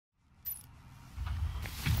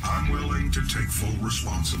willing to take full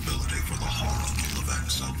responsibility for the horrible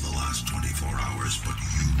events of the last 24 hours, but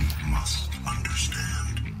you must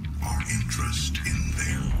understand. Our interest in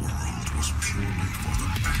their world was purely for the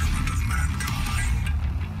betterment of mankind.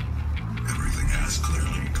 Everything has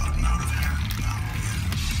clearly gotten out of hand now,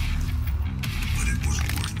 yes. But it was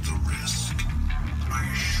worth the risk, I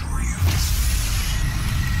assure you.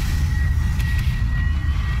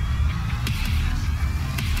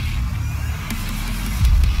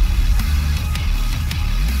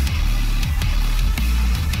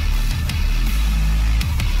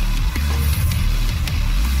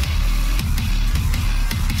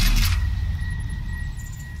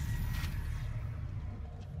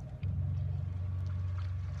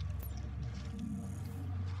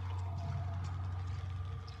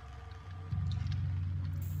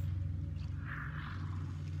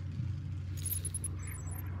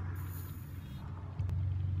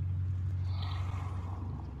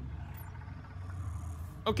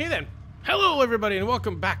 Okay then. Hello everybody and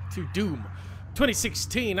welcome back to Doom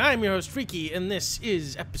 2016. I'm your host Freaky and this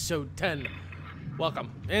is episode 10. Welcome.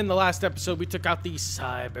 In the last episode we took out the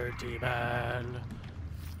Cyber Demon.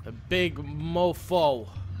 The big mofo.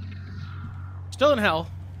 Still in hell.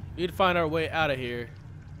 We need to find our way out of here.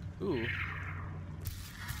 Ooh.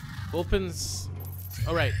 Opens.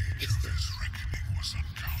 Alright. This reckoning was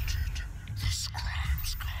uncounted. The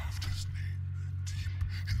scribes carved his name deep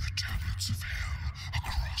in the tablets of hell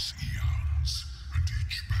across eons, and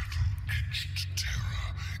each battle etched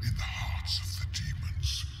terror in the hearts of the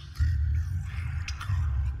demons. They knew he would come,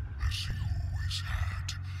 as he always had,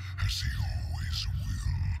 as he always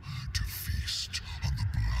will, to feast on the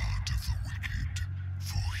blood of the wicked,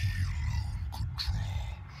 for he alone could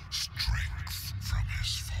draw strength from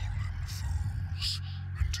his fallen foes,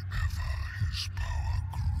 and ever his power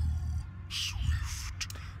grew, swift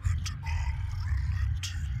and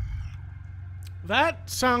unrelenting. That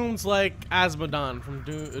sounds like Asmodon from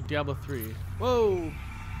Diablo 3. Whoa!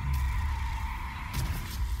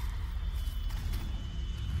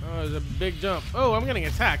 Oh, there's a big jump. Oh, I'm getting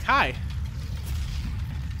attacked. Hi!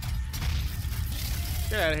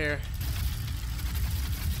 Get out of here.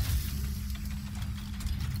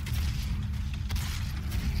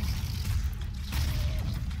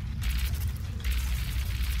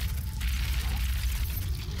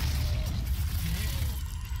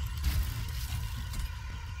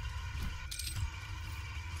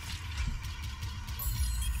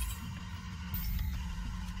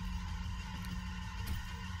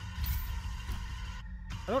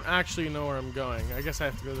 I don't actually know where I'm going. I guess I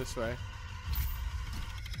have to go this way.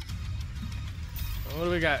 What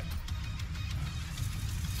do we got?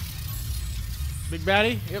 Big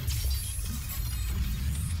baddie? Yep.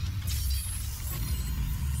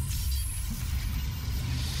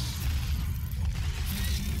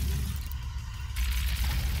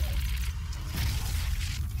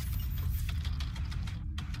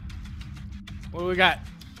 What do we got?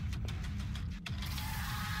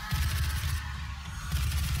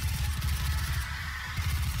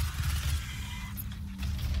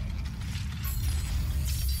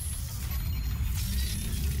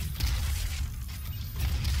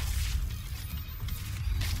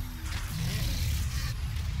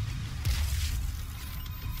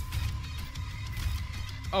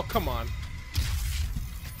 Oh, come on.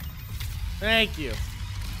 Thank you.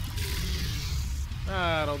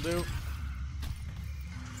 That'll do.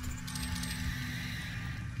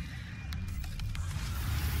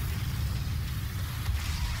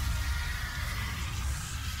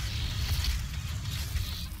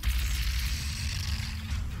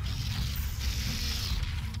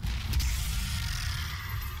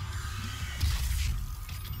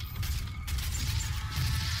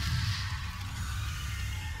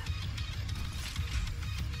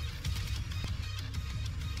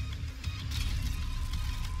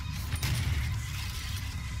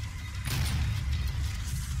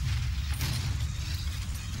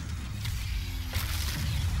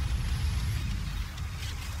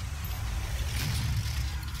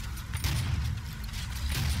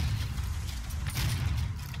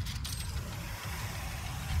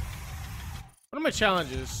 What are my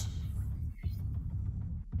challenges?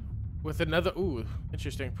 With another, ooh,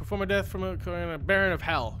 interesting. Perform a death from a Baron of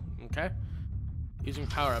Hell. Okay. Using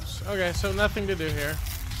power-ups. Okay, so nothing to do here.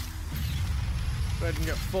 Go ahead and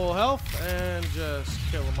get full health and just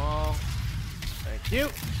kill them all. Thank you.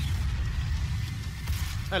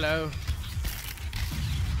 Hello.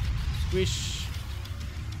 Squish.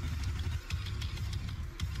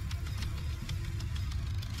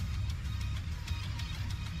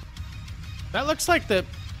 That looks like the...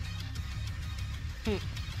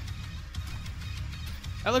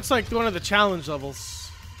 That looks like one of the challenge levels.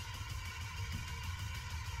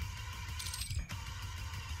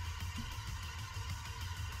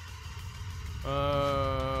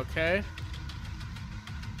 Okay.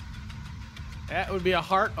 That would be a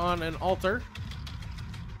heart on an altar.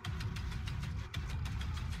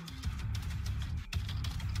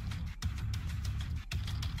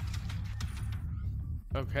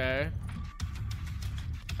 Okay.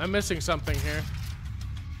 I'm missing something here.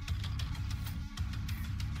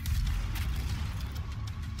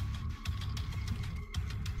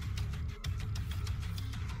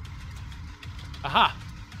 Aha!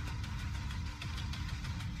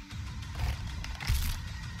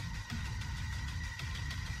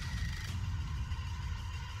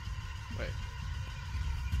 Wait.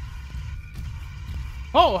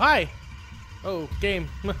 Oh, hi! Oh, game.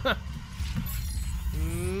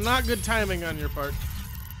 Not good timing on your part.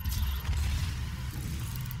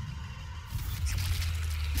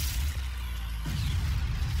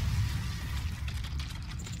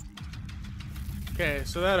 Okay,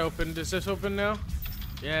 so that opened. Does this open now?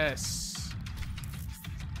 Yes.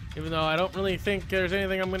 Even though I don't really think there's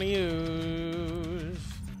anything I'm gonna use.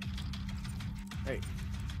 Hey.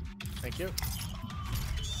 Thank you.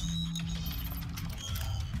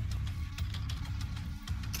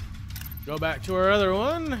 Go back to our other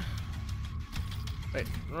one. Wait,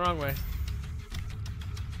 wrong way.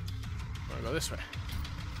 I wanna go this way.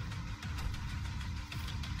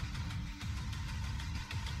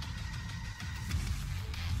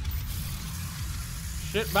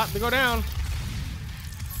 Shit, about to go down.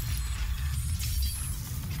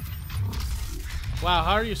 Wow,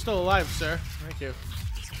 how are you still alive, sir? Thank you.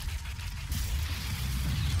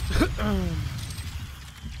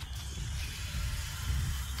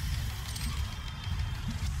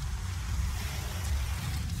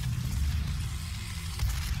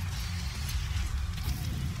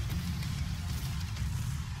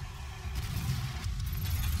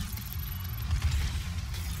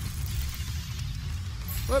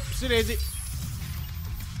 Whoopsie daisy.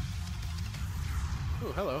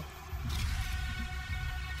 Oh, hello.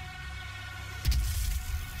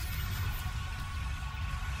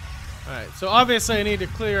 Alright, so obviously I need to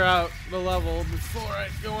clear out the level before I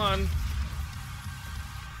go on.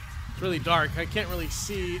 It's really dark. I can't really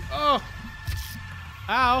see. Oh!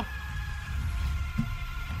 Ow!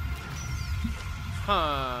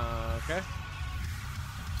 Huh, okay.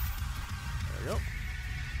 There we go.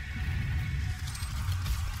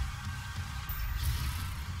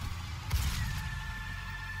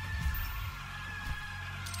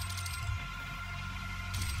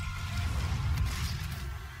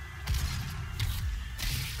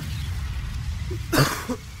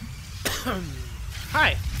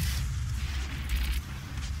 Hi.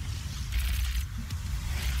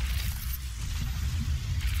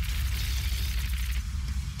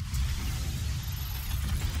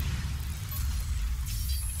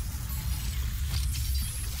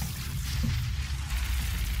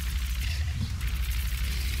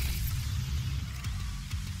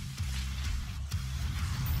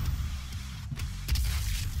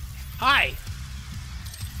 Hi.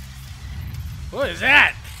 What is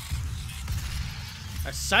that?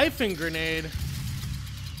 A siphon grenade?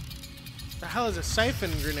 The hell is a siphon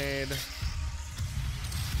grenade?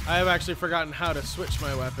 I have actually forgotten how to switch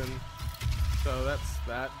my weapon. So that's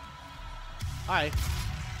that. Hi.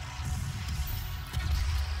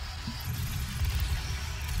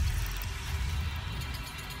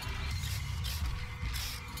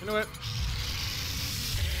 You know what?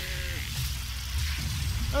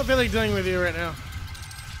 I don't feel like dealing with you right now.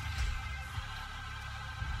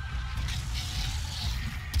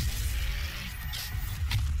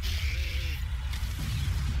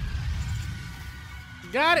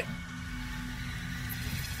 Got it.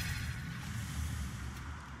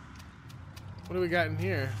 What do we got in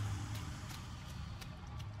here?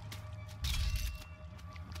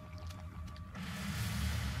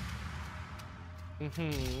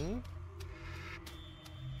 Mm-hmm.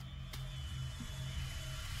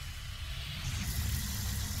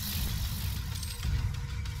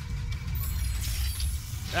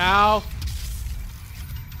 Ow.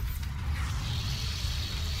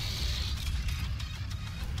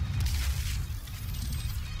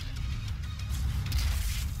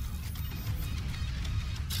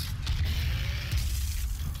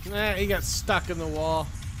 Nah, he got stuck in the wall.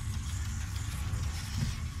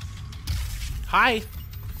 Hi.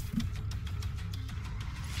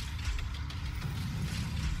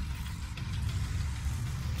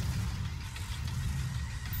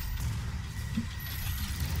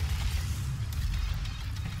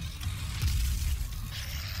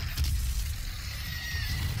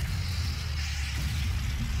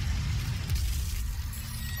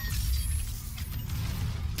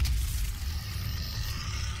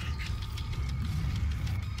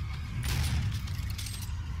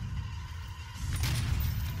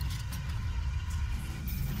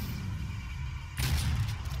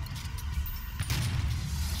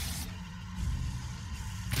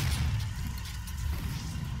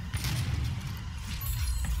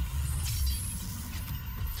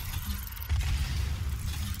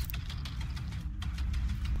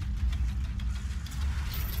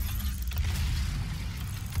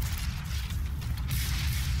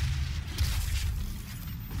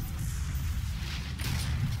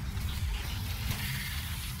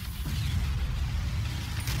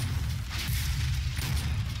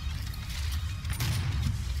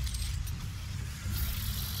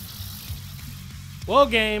 Whoa,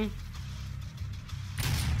 game.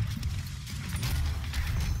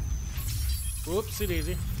 Whoopsie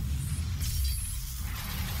daisy.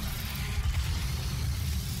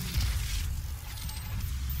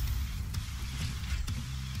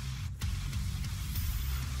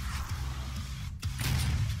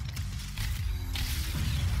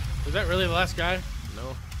 Is that really the last guy?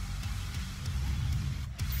 No.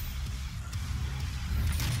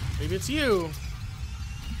 Maybe it's you.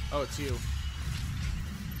 Oh, it's you.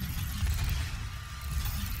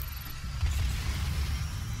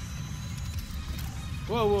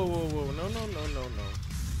 Whoa, whoa, whoa, whoa. No, no, no, no, no.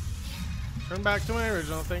 Turn back to my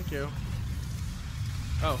original. Thank you.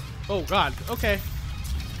 Oh. Oh, God. Okay.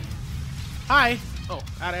 Hi. Oh,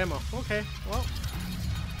 out of ammo. Okay. Well.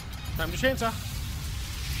 Time to chainsaw.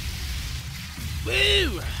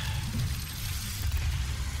 Woo!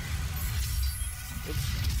 Oops.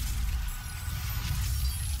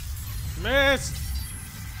 Missed!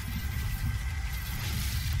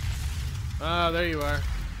 Oh, there you are.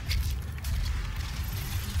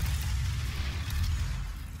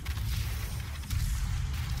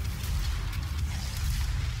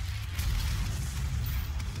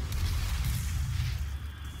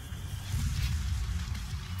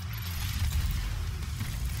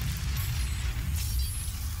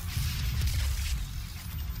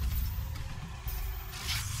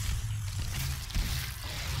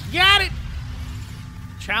 Got it!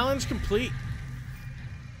 Challenge complete.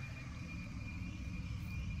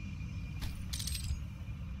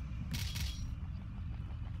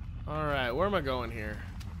 Alright, where am I going here?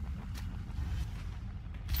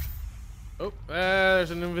 Oh,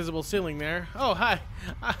 there's an invisible ceiling there. Oh, hi.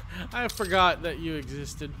 I forgot that you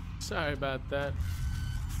existed. Sorry about that.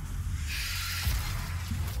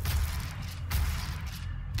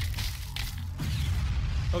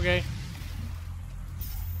 Okay.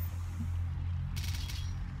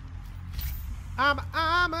 I'm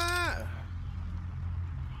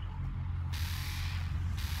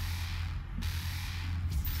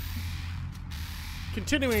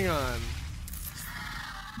continuing on.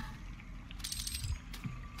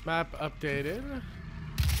 Map updated.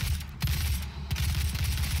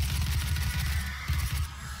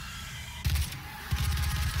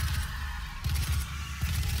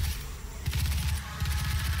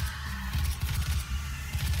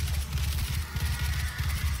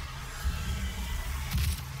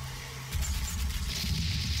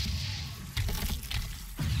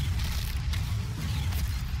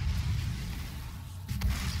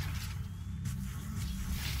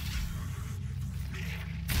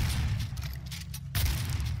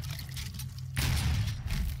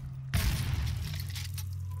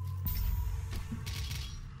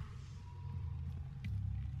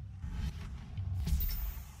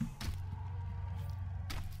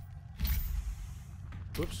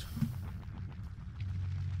 Whoops.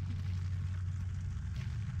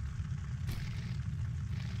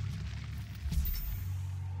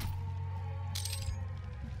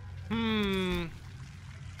 Hmm.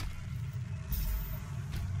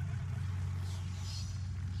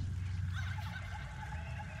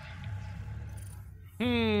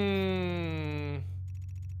 Hmm.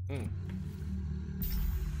 Hmm.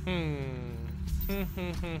 Hmm.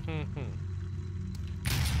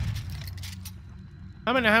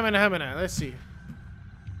 Hamina. Let's see.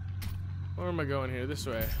 Where am I going here? This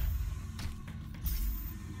way.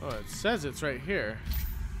 Oh, it says it's right here,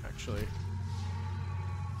 actually.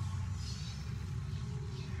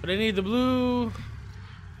 But I need the blue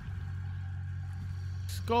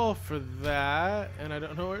skull for that, and I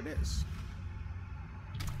don't know where it is.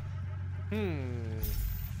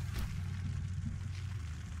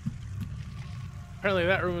 Apparently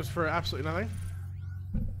that room is for absolutely nothing.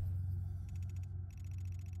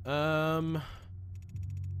 I'm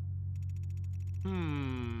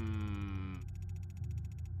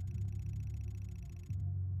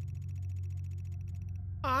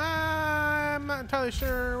not entirely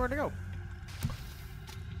sure where to go.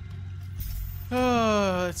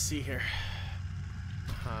 Oh, let's see here.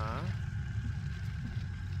 Huh?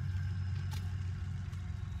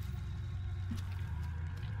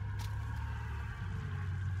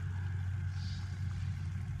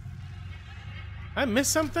 I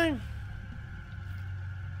missed something?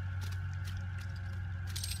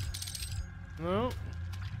 No.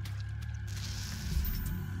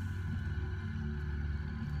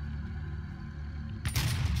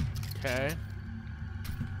 Okay.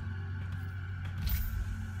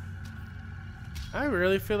 I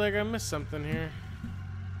really feel like I missed something here.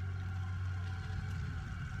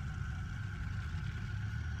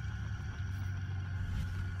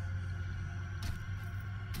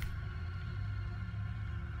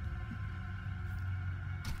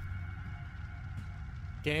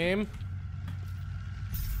 Game.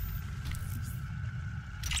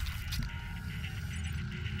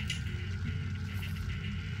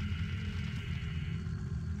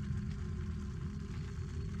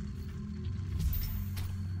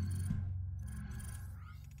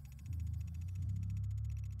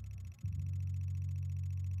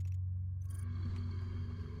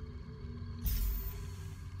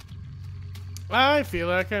 I feel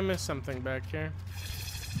like I missed something back here.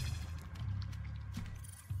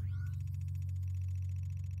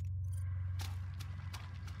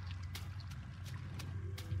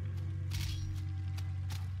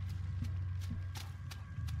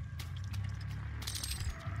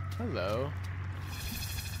 Hello.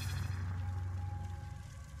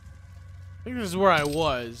 I think this is where I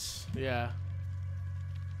was. Yeah.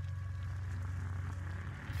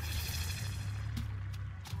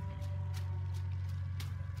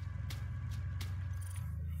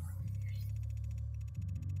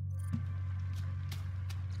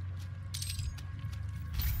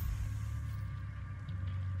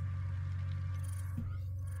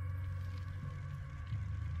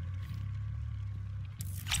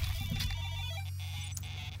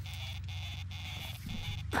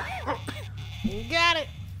 Got it.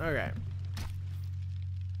 Okay.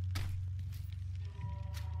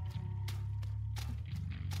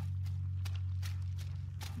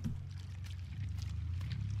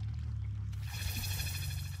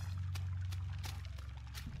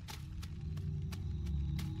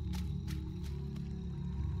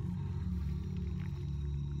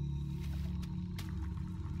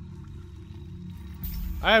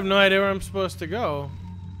 I have no idea where I'm supposed to go.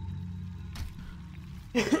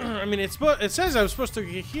 I mean, it says I was supposed to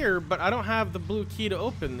get here, but I don't have the blue key to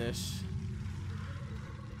open this.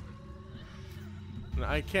 And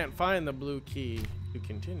I can't find the blue key to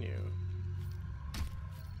continue.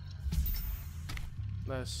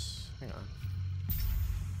 Let's hang on.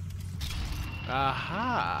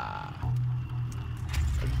 Aha!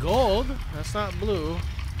 Gold? That's not blue.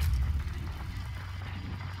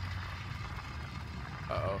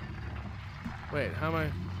 Uh-oh. Wait, how am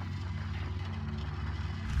I?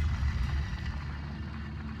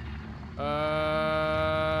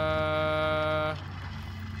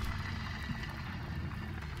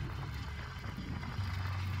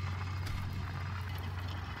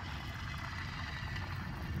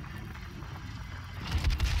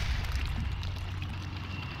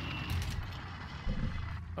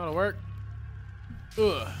 That'll work.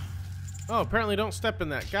 Ugh. Oh, apparently don't step in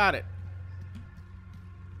that. Got it.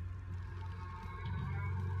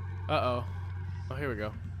 Uh-oh. Oh, here we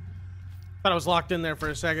go. Thought I was locked in there for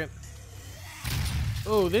a second.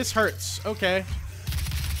 Oh, this hurts. Okay.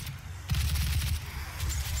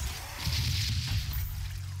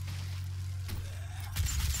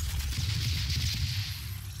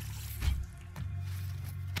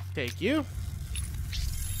 Take you.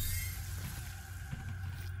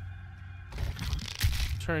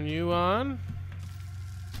 Turn you on.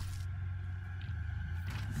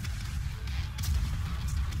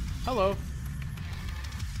 Hello.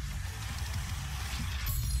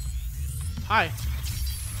 Hi.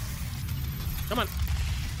 Come on.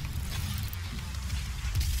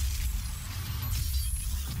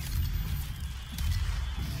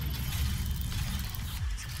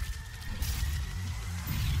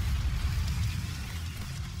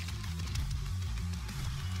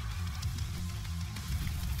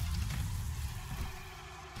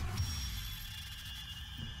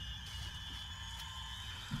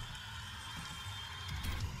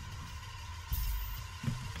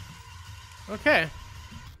 Okay.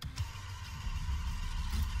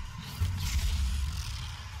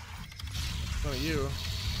 Oh, you.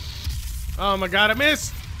 Oh my god, I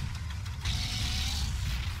missed!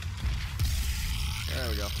 There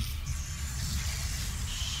we go.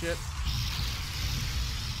 Shit.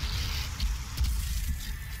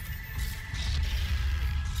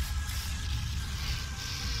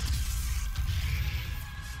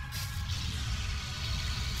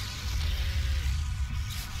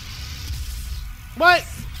 What?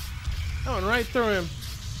 I went right through him.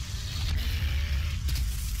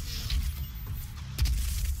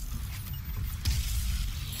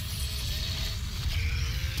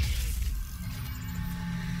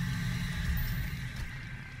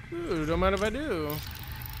 Ooh, don't mind if I do.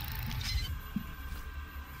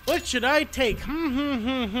 What should I take?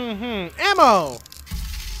 Ammo!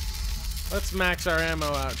 Let's max our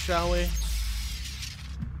ammo out, shall we?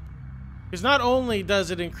 Because not only does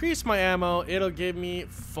it increase my ammo, it'll give me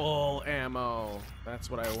full ammo. That's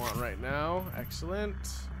what I want right now. Excellent.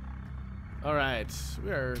 Alright,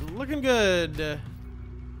 we are looking good.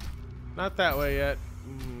 Not that way yet.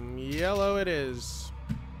 Yellow it is.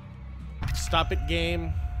 Stop it,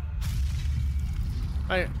 game.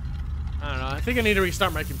 I don't know. I think I need to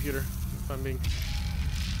restart my computer. If I'm being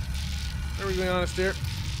honest here.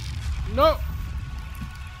 No.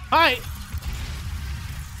 Hi.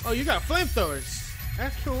 Oh, you got flamethrowers.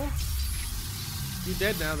 That's cool. You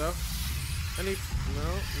dead now, though. I need.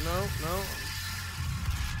 No.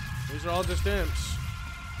 These are all just imps.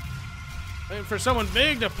 Waiting for someone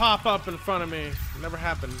big to pop up in front of me. It never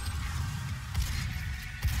happened.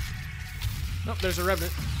 Nope, there's a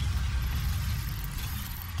revenant.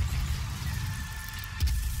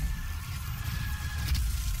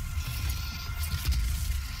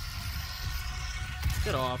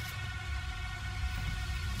 Get off.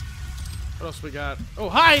 What else we got? Oh,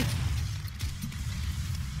 hi!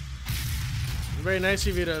 Very nice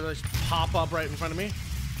of you to just pop up right in front of me.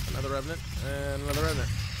 Another revenant, and another revenant.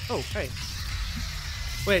 Oh, hey.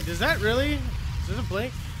 Wait, does that really? Does it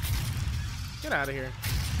blink? Get out of here.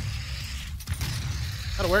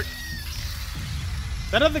 That'll work.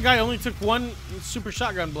 That other guy only took one super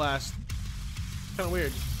shotgun blast. Kind of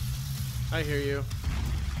weird. I hear you.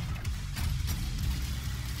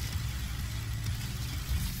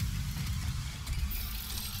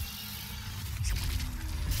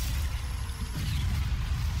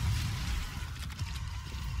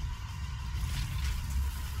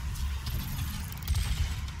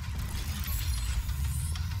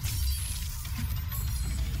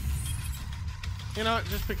 You know,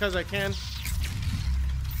 just because I can.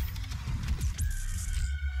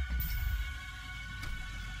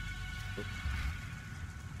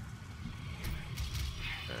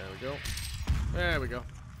 There we go. There we go.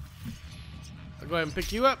 I'll go ahead and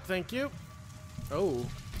pick you up, thank you. Oh,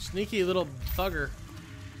 sneaky little bugger.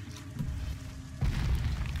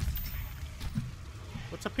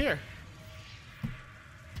 What's up here?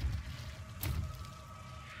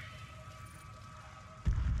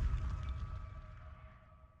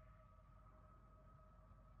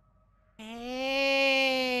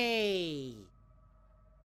 Hey!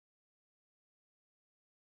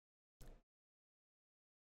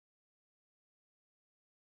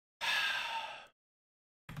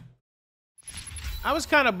 I was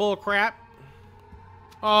kind of bull crap.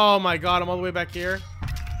 Oh my god, I'm all the way back here.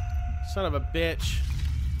 Son of a bitch.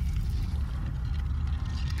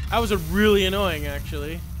 That was really annoying,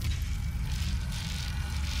 actually.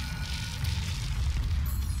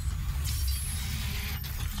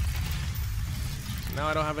 Now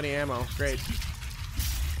I don't have any ammo. Great.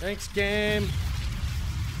 Thanks, game.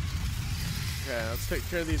 Okay, let's take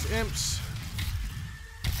care of these imps.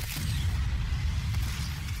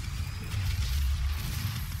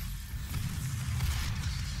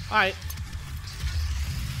 Alright.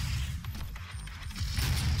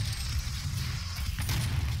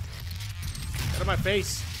 Out of my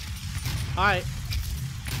face. Alright.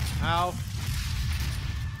 Ow.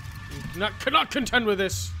 Cannot contend with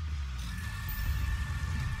this.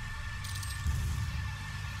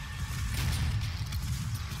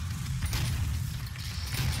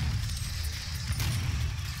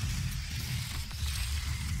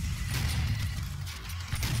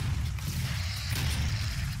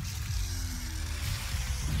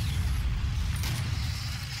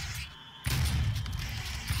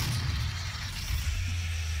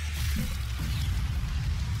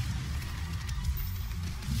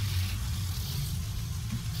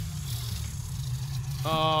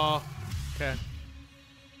 Oh, okay.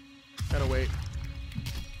 Gotta wait.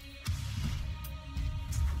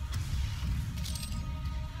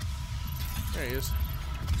 There he is.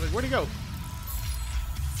 Like, where'd he go?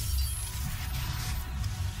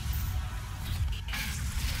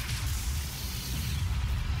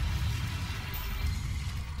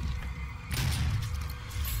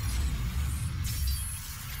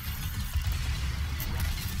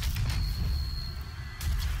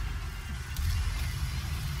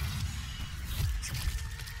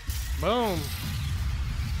 Boom.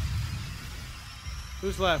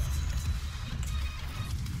 Who's left?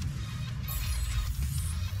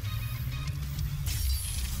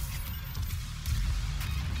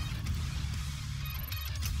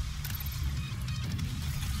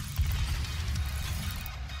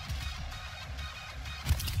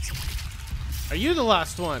 Are you the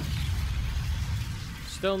last one?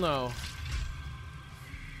 Still no.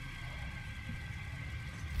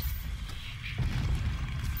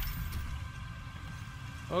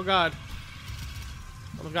 Oh god.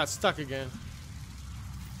 Almost got stuck again.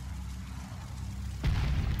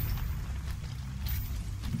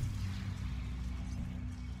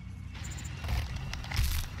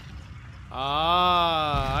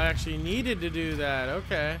 Ah, I actually needed to do that.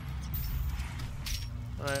 Okay.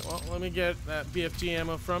 Alright, well, let me get that BFG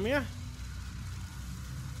ammo from you.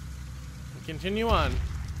 Continue on.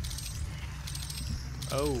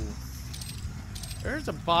 Oh. There's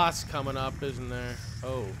a boss coming up, isn't there?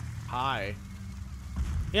 Oh, hi.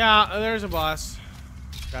 Yeah, there's a boss.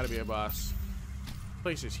 Gotta be a boss. This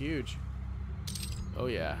place is huge. Oh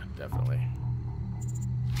yeah, definitely.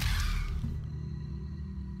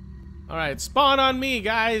 Alright, spawn on me,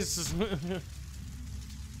 guys!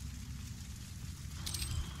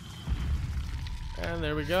 And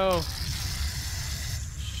there we go.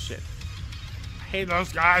 Shit. I hate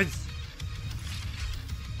those guys!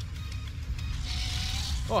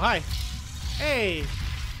 Oh, hi. Hey!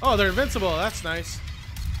 Oh, they're invincible. That's nice.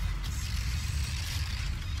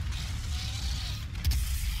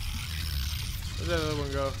 Where'd that other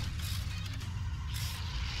one go?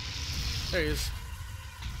 There he is.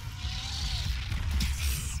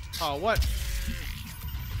 Oh, what?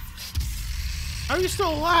 How are you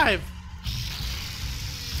still alive?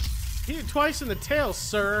 Hit it twice in the tail,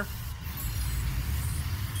 sir.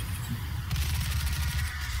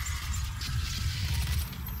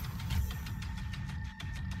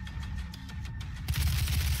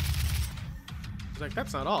 Like,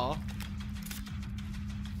 that's not all.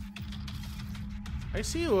 I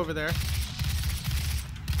see you over there.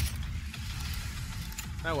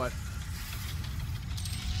 Now what?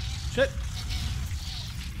 Shit.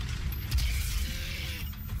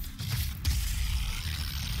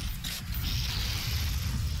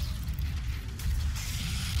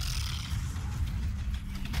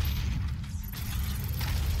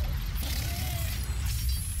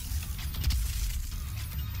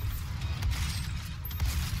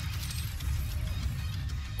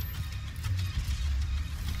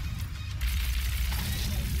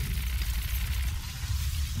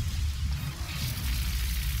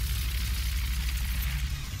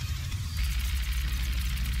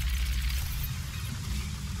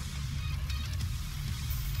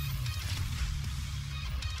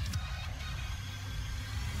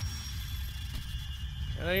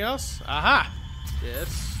 Anything else? Aha!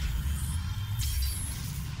 Yes.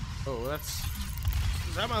 Oh, that's...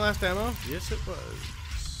 Is that my last ammo? Yes, it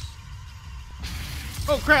was.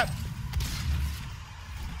 Oh, crap!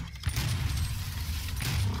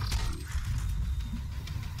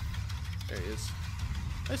 There he is.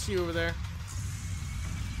 I see you over there.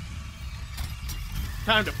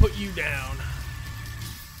 Time to put you down.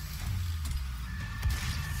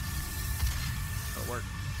 That'll work.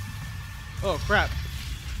 Oh, crap.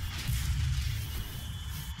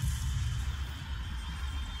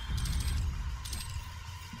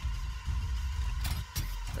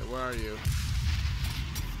 Where are you?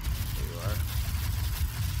 There you are.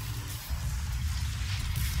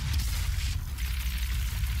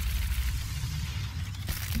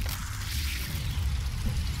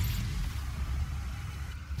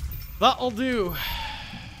 That'll do.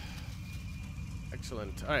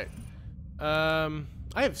 Excellent. All right.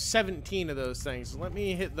 I have 17 of those things. Let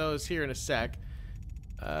me hit those here in a sec.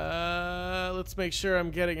 Let's make sure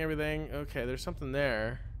I'm getting everything. Okay, there's something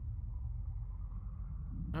there.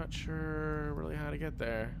 Not sure really how to get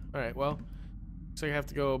there. Alright, well, so you have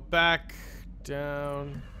to go back,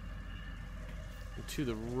 down, and to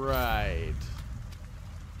the right.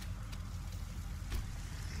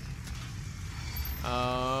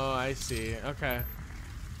 Oh, I see. Okay.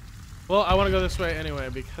 Well, I want to go this way anyway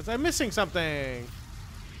because I'm missing something.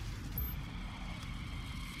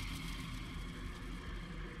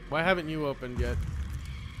 Why haven't you opened yet?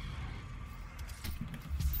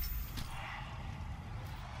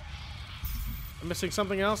 I'm missing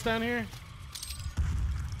something else down here?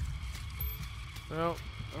 No,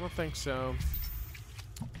 I don't think so.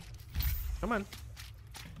 Come on.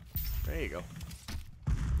 There you go.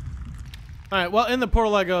 Alright, well, in the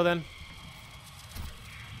portal I go then.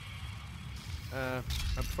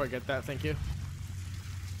 Before I get that, thank you.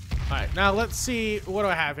 Alright, now let's see, what do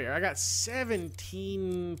I have here? I got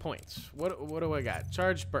 17 points. What do I got?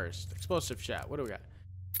 Charge burst, explosive shot. What do we got?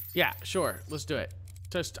 Yeah, sure, let's do it.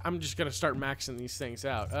 I'm just gonna start maxing these things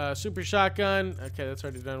out. Super shotgun. Okay, that's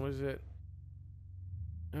already done. What is it?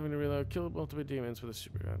 Having to reload. Kill multiple demons with a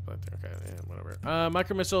super gun. Okay, yeah, whatever.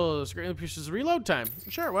 Micro missiles greatly increases reload time.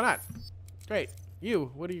 Sure, why not? Great.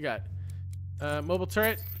 You. What do you got? Mobile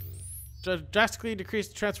turret. Drastically decrease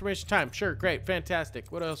the transformation time. Sure, great,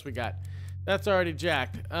 fantastic. What else we got? That's already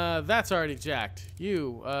jacked. That's already jacked.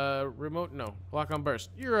 You. Remote. No. Lock on burst.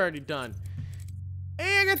 You're already done.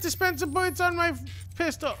 Hey, I get to spend some points on my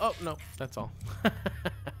pistol. Oh, no. That's all.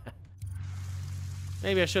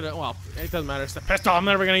 Maybe I should have. Well, it doesn't matter. It's the pistol. I'm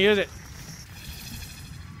never going to use it.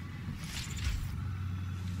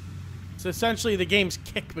 It's essentially the game's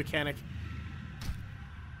kick mechanic.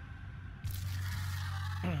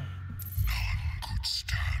 Could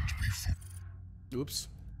stand before. Oops.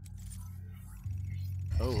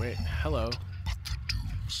 Oh, wait. Hello. But the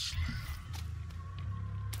Doomslayer.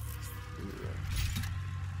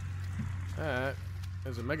 That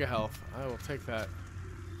is a mega health. I will take that.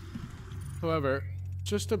 However,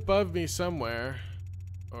 just above me somewhere.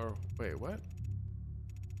 Or, wait, what?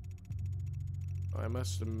 Oh, I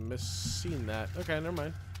must have misseen that. Okay, never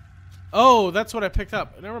mind. Oh, that's what I picked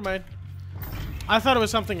up. Never mind. I thought it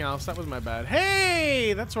was something else. That was my bad.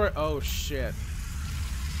 Hey! That's where... Oh, shit.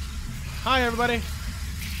 Hi, everybody.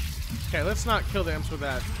 Okay, let's not kill the imps with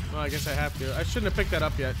that. Well, I guess I have to. I shouldn't have picked that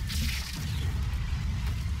up yet.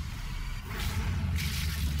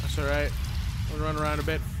 That's alright. We'll run around a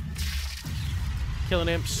bit. Killing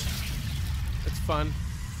imps. It's fun.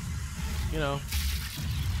 You know.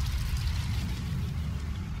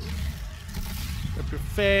 Rip your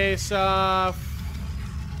face off.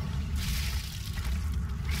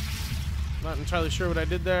 Not entirely sure what I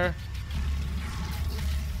did there.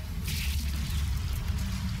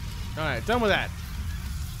 Alright, done with that.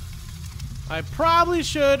 I probably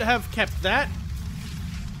should have kept that.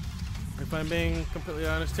 If I'm being completely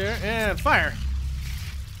honest here. And fire!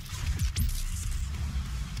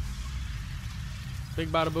 Big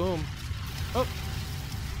bada boom. Oh!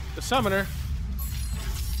 The summoner.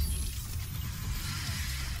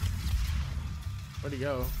 Where'd he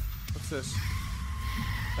go? What's this?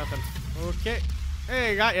 Nothing. Okay.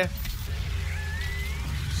 Hey, got ya.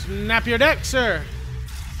 Snap your deck, sir.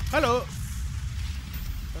 Hello.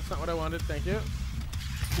 That's not what I wanted. Thank you.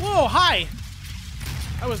 Whoa, hi.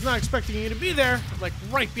 I was not expecting you to be there. Like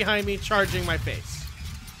right behind me, charging my face.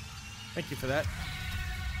 Thank you for that.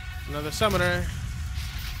 Another summoner.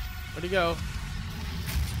 Where'd he go?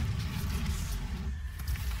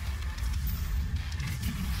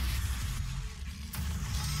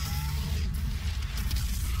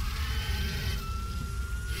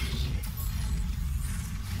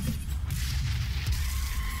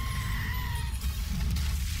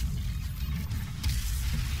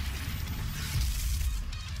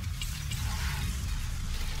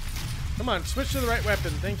 Come on, switch to the right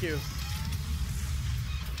weapon. Thank you.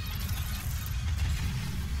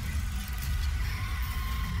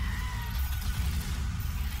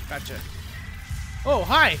 Gotcha. Oh,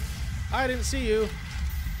 hi! I didn't see you.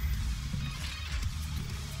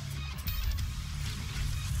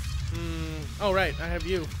 Oh, right. I have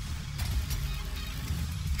you.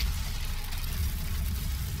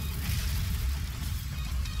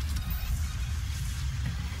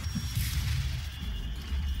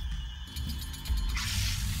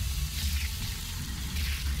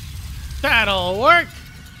 That'll work!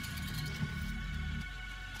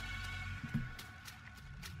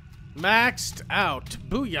 Maxed out.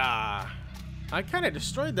 Booyah! I kind of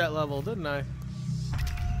destroyed that level, didn't I?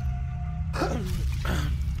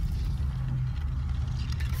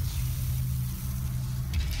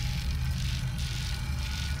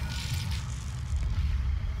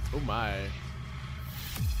 Oh my.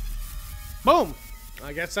 Boom!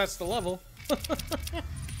 I guess that's the level.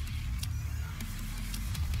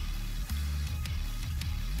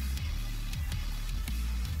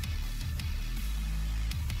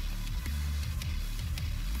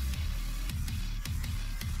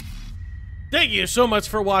 Thank you so much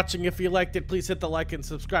for watching. If you liked it, please hit the like and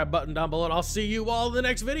subscribe button down below, and I'll see you all in the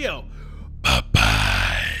next video.